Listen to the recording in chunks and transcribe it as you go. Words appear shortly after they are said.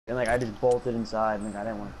And like I just bolted inside, and like I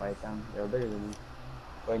didn't want to fight them. They were bigger than me.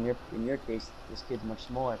 But in your case, this kid's much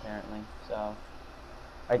smaller apparently. So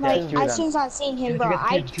right there, Like, two of as them. soon as I seen him, bro,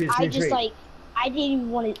 I just like, I didn't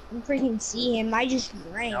even want to freaking see him. I just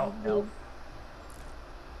ran, No.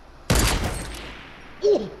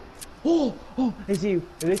 dude. Oh, they see you.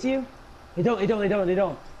 Do they see you? They don't. Get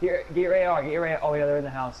your AR. Get your AR. Oh yeah, they're in the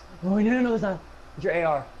house. Oh no, it's not. Get your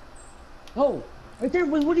AR. Oh, right there.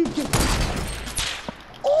 What are you doing?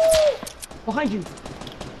 Oh, behind you.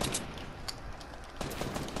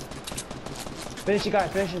 Finish it,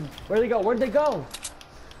 guys. Finish him. Where'd they go? Where'd they go?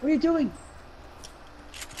 What are you doing?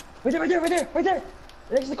 Right there.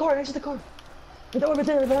 Next to the car. Right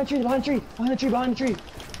there. Behind the tree. Behind the tree. Behind you.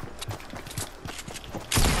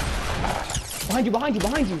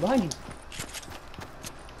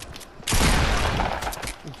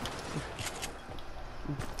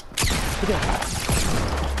 Okay.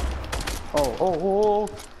 Oh.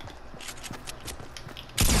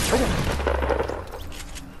 Okay.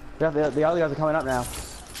 Yeah, the other guys are coming up now.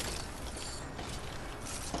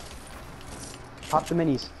 Pop the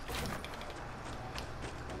minis.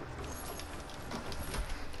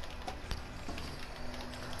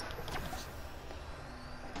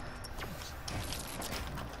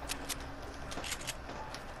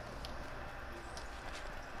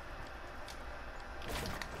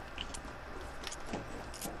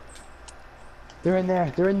 They're in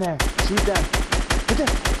there. Shoot them. Right there.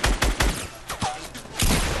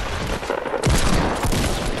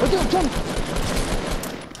 Jump.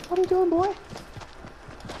 What are you doing, boy?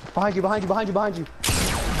 Behind you. Right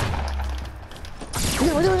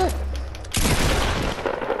there.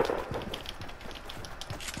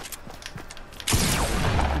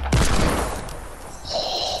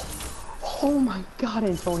 Oh my God,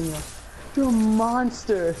 Antonio. You're a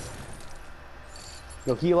monster.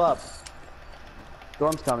 Yo, heal up.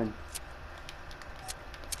 Storm's coming.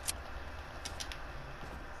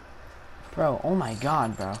 Bro, oh my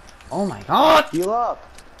God, bro. Oh my God! Heal up.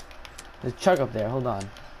 There's Chuck up there, hold on.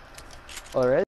 Oh, there is?